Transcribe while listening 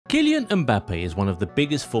Kylian Mbappe is one of the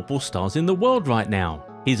biggest football stars in the world right now.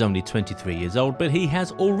 He's only 23 years old, but he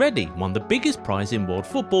has already won the biggest prize in world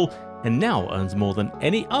football and now earns more than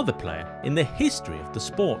any other player in the history of the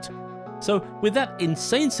sport. So with that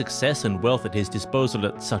insane success and wealth at his disposal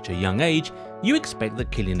at such a young age, you expect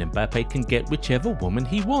that Kylian Mbappe can get whichever woman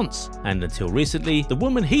he wants. And until recently, the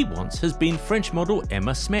woman he wants has been French model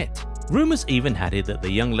Emma Smet. Rumours even had it that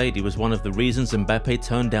the young lady was one of the reasons Mbappe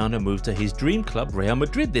turned down a move to his dream club Real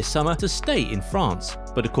Madrid this summer to stay in France.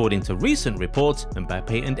 But according to recent reports,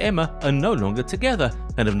 Mbappe and Emma are no longer together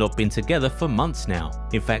and have not been together for months now.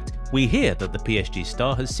 In fact, we hear that the PSG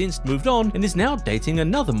star has since moved on and is now dating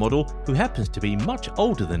another model who happens to be much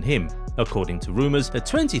older than him. According to rumours, the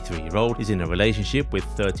 23-year-old is in a relationship with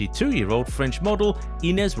 32-year-old French model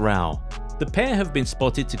Ines Rau. The pair have been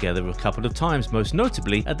spotted together a couple of times, most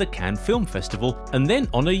notably at the Cannes Film Festival and then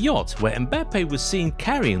on a yacht where Mbappe was seen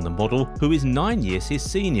carrying the model, who is 9 years his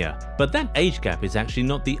senior. But that age gap is actually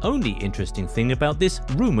not the only interesting thing about this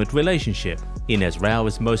rumoured relationship. Ines Rau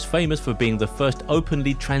is most famous for being the first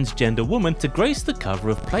openly transgender woman to grace the cover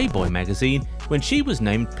of Playboy magazine when she was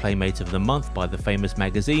named Playmate of the Month by the famous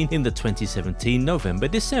magazine in the 2017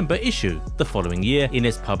 November-December issue. The following year,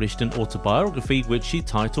 Ines published an autobiography which she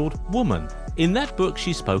titled Woman. In that book,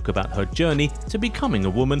 she spoke about her journey to becoming a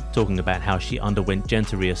woman, talking about how she underwent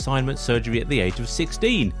gender reassignment surgery at the age of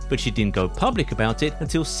 16, but she didn't go public about it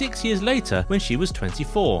until 6 years later when she was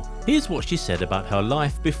 24. Here's what she said about her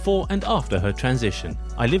life before and after her transition.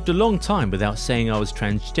 "I lived a long time without saying I was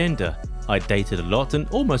transgender. I dated a lot and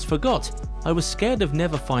almost forgot. I was scared of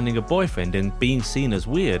never finding a boyfriend and being seen as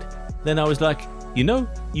weird. Then I was like, you know,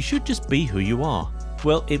 you should just be who you are."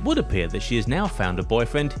 Well, it would appear that she has now found a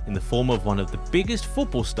boyfriend in the form of one of the biggest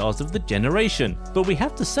football stars of the generation. But we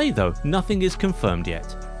have to say though, nothing is confirmed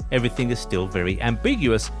yet. Everything is still very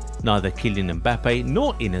ambiguous. Neither Kylian Mbappe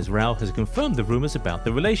nor Ines Rau has confirmed the rumours about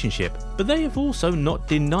the relationship, but they have also not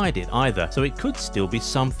denied it either, so it could still be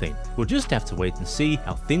something. We'll just have to wait and see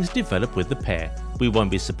how things develop with the pair. We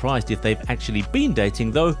won't be surprised if they've actually been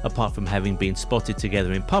dating though. Apart from having been spotted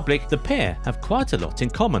together in public, the pair have quite a lot in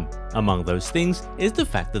common. Among those things is the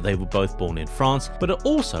fact that they were both born in France but are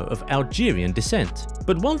also of Algerian descent.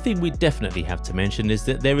 But one thing we definitely have to mention is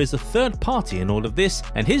that there is a third party in all of this,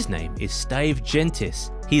 and his name is Steve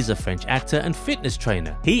Gentis. He's a French actor and fitness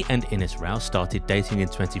trainer. He and Ines Rau started dating in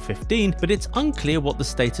 2015, but it's unclear what the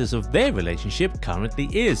status of their relationship currently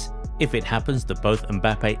is. If it happens that both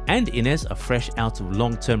Mbappe and Ines are fresh out of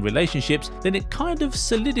long-term relationships, then it kind of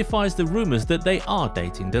solidifies the rumours that they are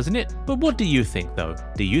dating, doesn't it? But what do you think though?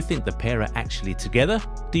 Do you think the pair are actually together?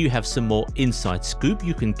 Do you have some more inside scoop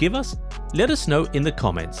you can give us? Let us know in the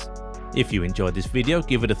comments. If you enjoyed this video,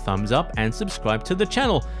 give it a thumbs up and subscribe to the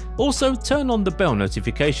channel. Also, turn on the bell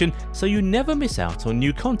notification so you never miss out on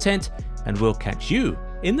new content, and we'll catch you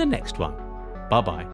in the next one. Bye bye.